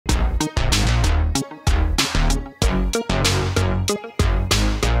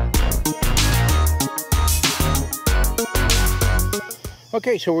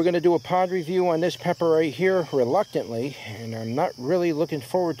Okay, so we're going to do a pod review on this pepper right here, reluctantly, and I'm not really looking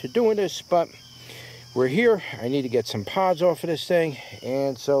forward to doing this, but we're here. I need to get some pods off of this thing,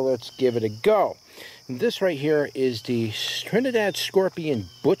 and so let's give it a go. And this right here is the Trinidad Scorpion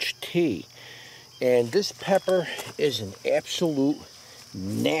Butch Tea, and this pepper is an absolute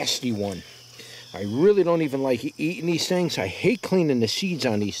nasty one. I really don't even like eating these things. I hate cleaning the seeds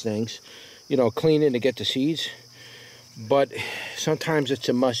on these things, you know, cleaning to get the seeds. But sometimes it's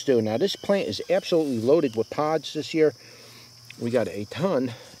a must do. Now this plant is absolutely loaded with pods this year. We got a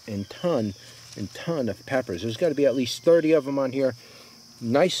ton and ton and ton of peppers. There's got to be at least 30 of them on here.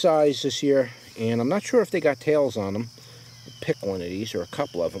 Nice size this year, and I'm not sure if they got tails on them. We'll pick one of these, or a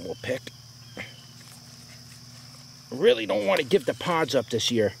couple of them we'll pick. Really don't want to give the pods up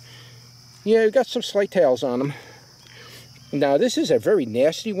this year. Yeah, we got some slight tails on them. Now this is a very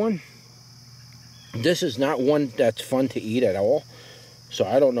nasty one. This is not one that's fun to eat at all. So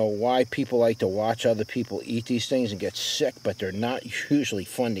I don't know why people like to watch other people eat these things and get sick, but they're not usually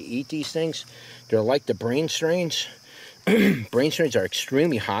fun to eat, these things. They're like the brain strains. Brain strains are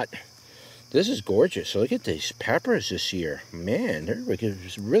extremely hot. This is gorgeous. Look at these peppers this year. Man, they're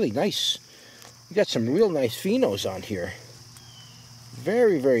really nice. We got some real nice phenos on here.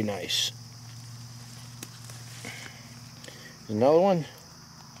 Very, very nice. Another one.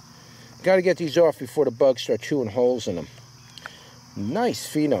 Got to get these off before the bugs start chewing holes in them.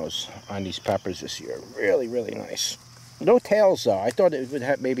 Nice phenos on these peppers this year. Really, really nice. No tails though. I thought it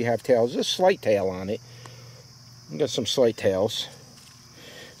would maybe have tails. There's a slight tail on it. We got some slight tails.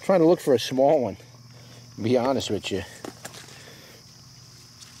 I'm trying to look for a small one, to be honest with you.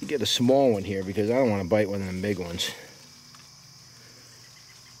 Get a small one here because I don't want to bite one of them big ones.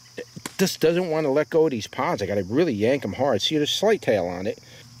 It just doesn't want to let go of these pods. I got to really yank them hard. See, there's a slight tail on it.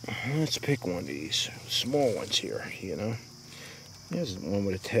 Let's pick one of these small ones here, you know. There's one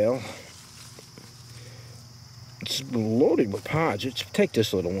with a tail. It's loaded with pods. Let's take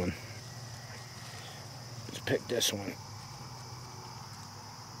this little one. Let's pick this one.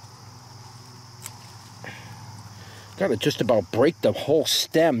 Got to just about break the whole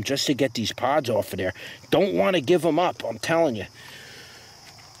stem just to get these pods off of there. Don't want to give them up, I'm telling you.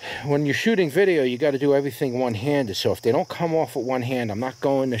 When you're shooting video, you got to do everything one-handed. So if they don't come off with one hand, I'm not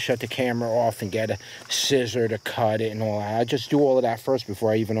going to shut the camera off and get a scissor to cut it and all that. I just do all of that first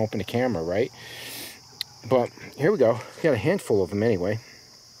before I even open the camera, right? But here we go. Got a handful of them anyway.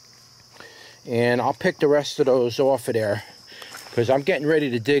 And I'll pick the rest of those off of there because I'm getting ready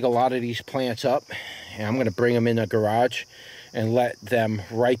to dig a lot of these plants up. And I'm going to bring them in the garage and let them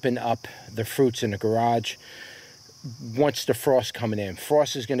ripen up the fruits in the garage once the frost coming in.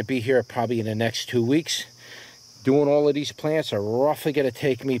 Frost is going to be here probably in the next 2 weeks. Doing all of these plants are roughly going to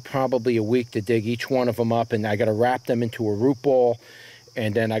take me probably a week to dig each one of them up, and I got to wrap them into a root ball,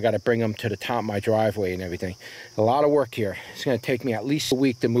 and then I got to bring them to the top of my driveway and everything. A lot of work here. It's going to take me at least a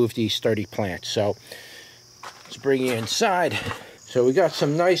week to move these 30 plants. So let's bring you inside. So we got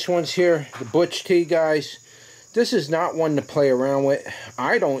some nice ones here. The Butch Tea, guys. This is not one to play around with.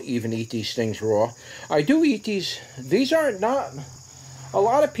 I don't even eat these things raw. I do eat these. These are not... A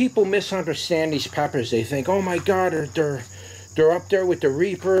lot of people misunderstand these peppers. They think, oh my God, they're up there with the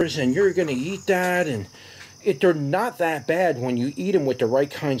reapers and you're going to eat that. And they're not that bad when you eat them with the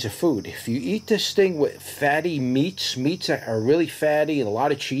right kinds of food. If you eat this thing with fatty meats that are really fatty and a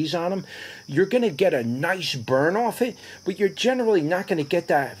lot of cheese on them, you're going to get a nice burn off it, but you're generally not going to get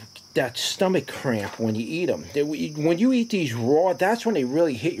that stomach cramp when you eat them. When you eat these raw, that's when they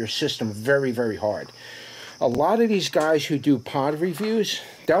really hit your system very, very hard. A lot of these guys who do pod reviews,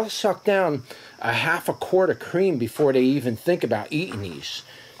 they'll suck down a half a quart of cream before they even think about eating these.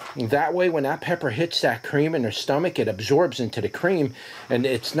 That way, when that pepper hits that cream in their stomach, it absorbs into the cream, and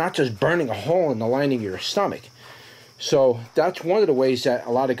it's not just burning a hole in the lining of your stomach. So that's one of the ways that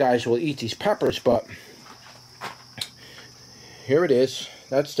a lot of guys will eat these peppers, but here it is.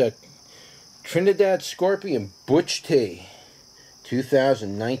 That's the Trinidad Scorpion Butch Tea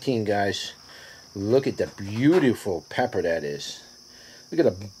 2019, guys. Look at the beautiful pepper that is. Look at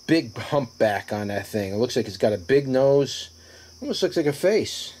the big humpback on that thing. It looks like it's got a big nose. Almost looks like a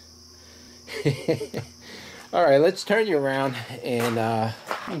face. All right, let's turn you around and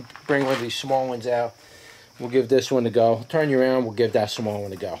bring one of these small ones out. We'll give this one a go. Turn you around, we'll give that small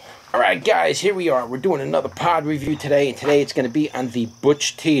one a go. All right, guys, here we are. We're doing another pod review today, and today it's going to be on the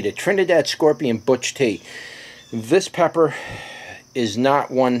Butch Tea, the Trinidad Scorpion Butch Tea. This pepper is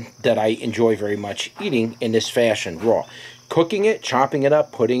not one that I enjoy very much eating in this fashion, raw. cooking it, chopping it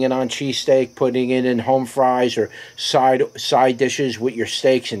up, putting it on cheesesteak, putting it in home fries or side dishes with your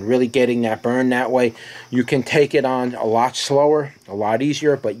steaks, and really getting that burn that way. You can take it on a lot slower, a lot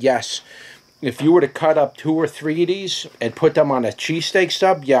easier. But yes, if you were to cut up 2 or 3 of these and put them on a cheesesteak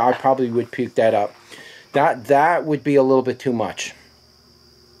sub, yeah, I probably would puke that up. That would be a little bit too much.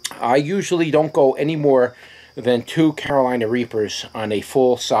 I usually don't go any more than 2 Carolina Reapers on a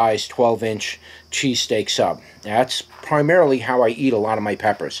full-size 12-inch cheesesteak sub. That's primarily how I eat a lot of my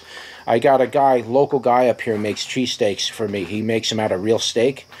peppers. I got a local guy up here who makes cheesesteaks for me. He makes them out of real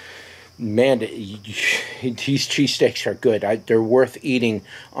steak. Man, these cheesesteaks are good. They're worth eating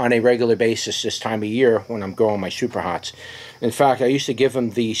on a regular basis this time of year when I'm growing my Super Hots. In fact, I used to give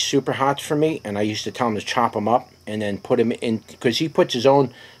him the Super Hots for me, and I used to tell him to chop them up and then put them in, because he puts his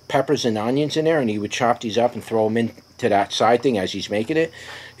own peppers and onions in there, and he would chop these up and throw them into that side thing as he's making it.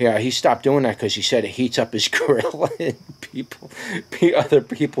 Yeah, he stopped doing that because he said it heats up his grill, and other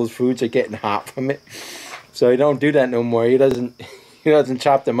people's foods are getting hot from it. So he don't do that no more. He doesn't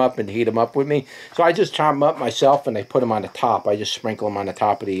chop them up and heat them up with me. So I just chop them up myself, and I put them on the top. I just sprinkle them on the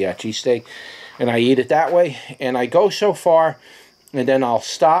top of the cheesesteak, and I eat it that way. And I go so far, and then I'll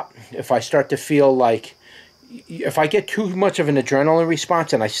stop if I start to feel like, if I get too much of an adrenaline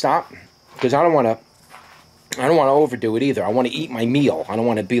response, and I stop, because I don't want to overdo it either. I want to eat my meal. I don't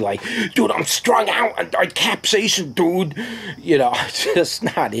want to be like, dude, I'm strung out on capsaicin, dude. You know, I'm just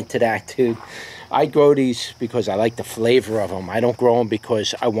not into that, dude. I grow these because I like the flavor of them. I don't grow them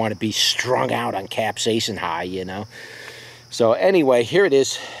because I want to be strung out on capsaicin high, you know. So anyway, here it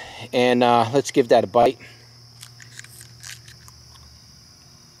is. And let's give that a bite.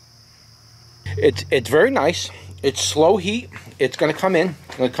 It's very nice. It's slow heat. It's going to come in.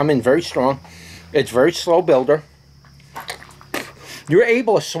 It's going to come in very strong. It's very slow builder. You're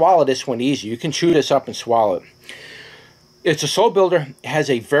able to swallow this one easy. You can chew this up and swallow it. It's a slow builder. It has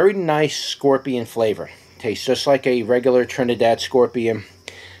a very nice scorpion flavor. Tastes just like a regular Trinidad scorpion.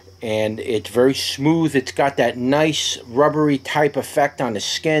 And it's very smooth. It's got that nice rubbery type effect on the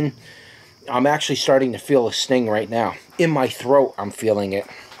skin. I'm actually starting to feel a sting right now. In my throat, I'm feeling it.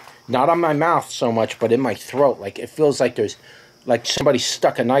 Not on my mouth so much, but in my throat. Like, it feels like there's, like somebody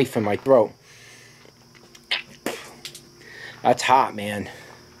stuck a knife in my throat. That's hot, man.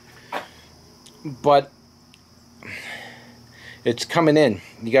 But it's coming in.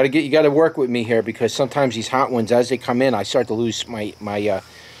 You got to work with me here, because sometimes these hot ones, as they come in, I start to lose my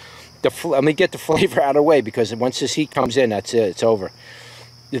let me get the flavor out of the way, because once this heat comes in, that's it. It's over.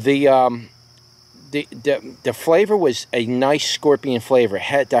 The flavor was a nice scorpion flavor.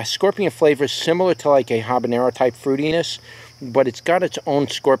 The scorpion flavor is similar to like a habanero type fruitiness, but it's got its own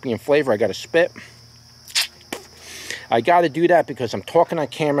scorpion flavor. I got to spit. I got to do that because I'm talking on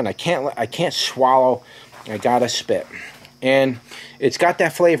camera and I can't swallow. I got to spit. And it's got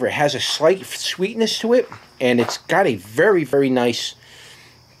that flavor. It has a slight sweetness to it, and it's got a very, very nice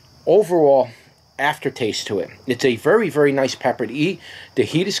overall aftertaste to it. It's a very, very nice pepper to eat. The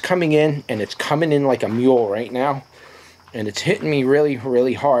heat is coming in, and it's coming in like a mule right now, and it's hitting me really,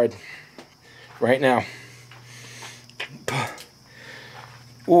 really hard right now.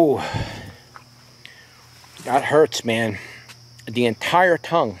 Ooh, that hurts, man. The entire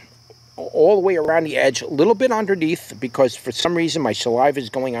tongue, all the way around the edge, a little bit underneath, because for some reason my saliva is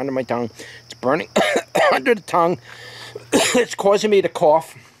going under my tongue. It's burning under the tongue. It's causing me to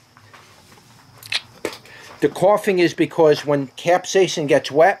cough. The coughing is because when capsaicin gets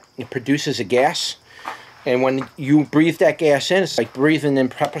wet, it produces a gas. And when you breathe that gas in, it's like breathing in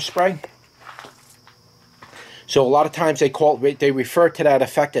pepper spray. So a lot of times they refer to that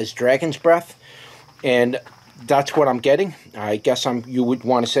effect as dragon's breath. And that's what I'm getting. I guess you would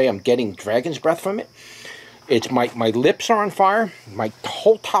want to say I'm getting dragon's breath from it. It's my lips are on fire. My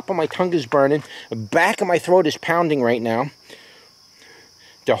whole top of my tongue is burning. The back of my throat is pounding right now.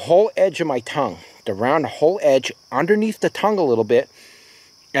 The whole edge of my tongue, the round whole edge, underneath the tongue a little bit,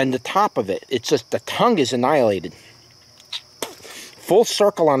 and the top of it. It's just the tongue is annihilated. Full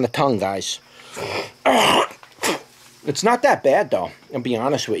circle on the tongue, guys. It's not that bad, though, I'll be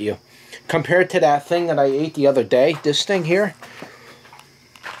honest with you. Compared to that thing that I ate the other day, this thing here,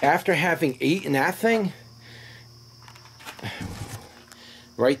 after having eaten that thing,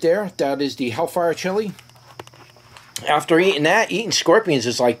 right there, that is the Hellfire chili. After eating that, eating scorpions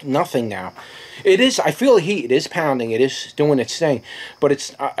is like nothing now. It is, I feel the heat, it is pounding, it is doing its thing,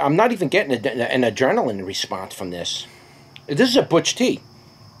 but I'm not even getting an adrenaline response from this. This is a Butch tea.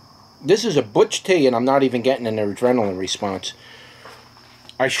 This is a Butch tea, and I'm not even getting an adrenaline response.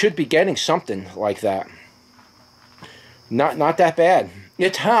 I should be getting something like that. Not that bad.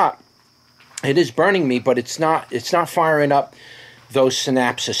 It's hot. It is burning me, but it's not firing up those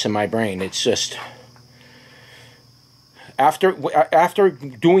synapses in my brain. It's just after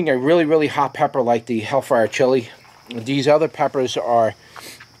doing a really hot pepper like the Hellfire chili, these other peppers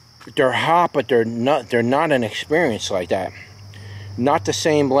they're hot, but they're not an experience like that. Not the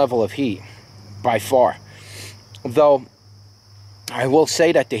same level of heat by far. Though I will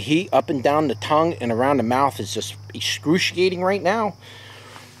say that the heat up and down the tongue and around the mouth is just excruciating right now.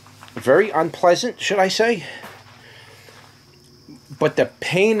 Very unpleasant, should I say. But the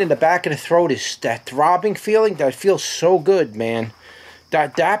pain in the back of the throat is that throbbing feeling that feels so good, man.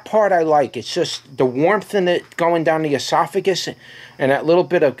 That part I like. It's just the warmth in it going down the esophagus and that little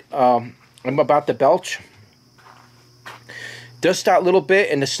bit of, I'm about to belch. Just that little bit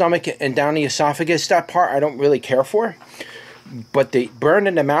in the stomach and down the esophagus, that part I don't really care for. But the burn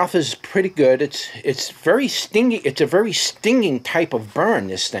in the mouth is pretty good. It's very stingy. It's a very stinging type of burn,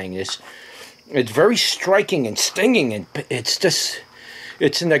 this thing. It's very striking and stinging, and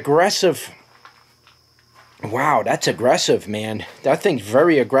it's an aggressive. Wow, that's aggressive, man. That thing's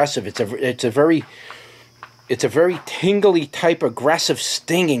very aggressive. It's a very tingly type aggressive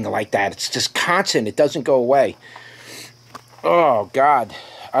stinging like that. It's just constant. It doesn't go away. Oh God,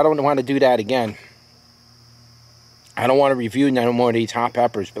 I don't want to do that again. I don't want to review no more of these hot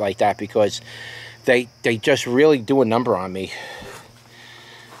peppers like that because they just really do a number on me.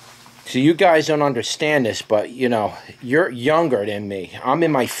 So you guys don't understand this, but you know, you're younger than me. I'm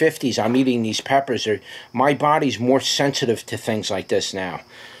in my 50s. I'm eating these peppers. My body's more sensitive to things like this now.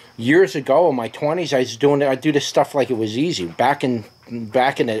 Years ago, in my 20s, I do this stuff like it was easy. Back in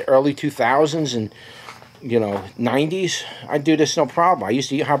the early 2000s and 90s, I do this no problem. I used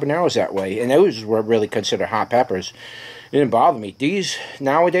to eat habaneros that way, and those were really considered hot peppers. It didn't bother me. These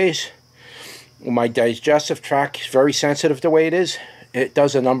nowadays, my digestive tract is very sensitive the way it is. It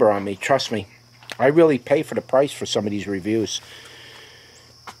does a number on me. Trust me. I really pay for the price for some of these reviews.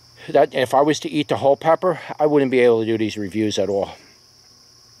 If I was to eat the whole pepper, I wouldn't be able to do these reviews at all.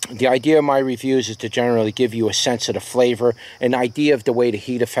 The idea of my reviews is to generally give you a sense of the flavor, an idea of the way the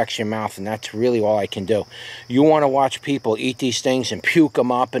heat affects your mouth, and that's really all I can do. You want to watch people eat these things and puke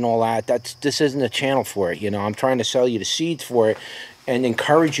them up and all that. This isn't a channel for it. I'm trying to sell you the seeds for it and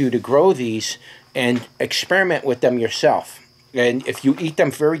encourage you to grow these and experiment with them yourself. And if you eat them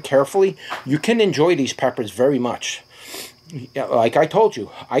very carefully, you can enjoy these peppers very much. Like I told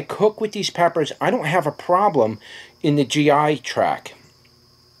you, I cook with these peppers. I don't have a problem in the GI tract.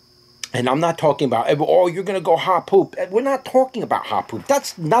 And I'm not talking about, oh, you're going to go hot poop. We're not talking about hot poop.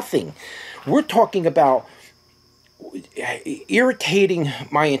 That's nothing. We're talking about irritating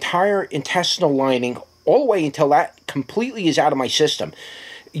my entire intestinal lining all the way until that completely is out of my system.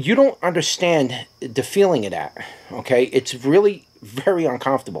 You don't understand the feeling of that, okay? It's really very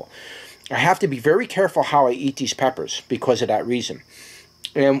uncomfortable. I have to be very careful how I eat these peppers because of that reason.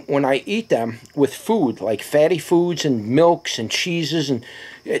 And when I eat them with food, like fatty foods and milks and cheeses, and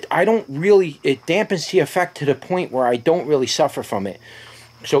it dampens the effect to the point where I don't really suffer from it.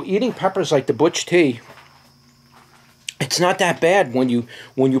 So eating peppers like the Butch tea, it's not that bad when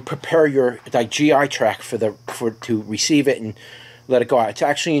you prepare your GI tract to receive it and let it go out. It's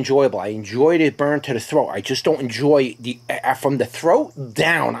actually enjoyable. I enjoy the burn to the throat. I just don't enjoy from the throat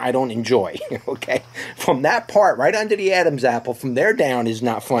down. I don't enjoy. Okay, from that part right under the Adam's apple, from there down is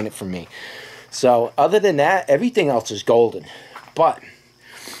not fun for me. So other than that, everything else is golden. But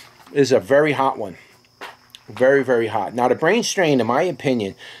this is a very hot one. Very, very hot. Now the brain strain, in my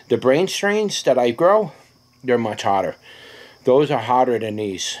opinion, the brain strains that I grow, they're much hotter. Those are hotter than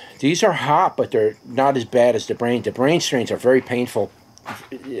these. These are hot, but they're not as bad as the brain. The brain strains are very painful.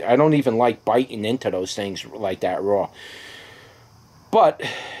 I don't even like biting into those things like that raw. But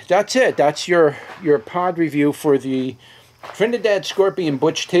that's it. That's your pod review for the Trinidad Scorpion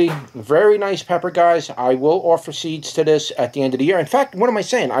Butch tea. Very nice pepper, guys. I will offer seeds to this at the end of the year. In fact, what am I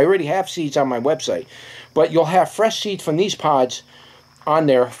saying? I already have seeds on my website. But you'll have fresh seeds from these pods on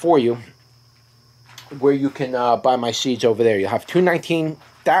there for you, where you can buy my seeds over there. You'll have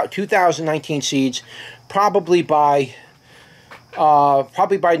 2019 seeds, probably by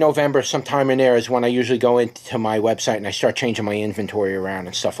November, sometime in there is when I usually go into my website and I start changing my inventory around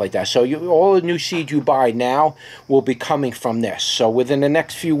and stuff like that. So all the new seeds you buy now will be coming from this. So within the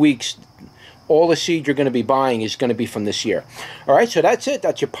next few weeks, all the seed you're going to be buying is going to be from this year. All right, so that's it.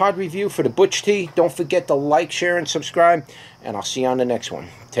 That's your pod review for the Butch tea. Don't forget to like, share, and subscribe, and I'll see you on the next one.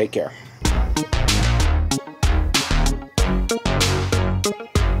 Take care.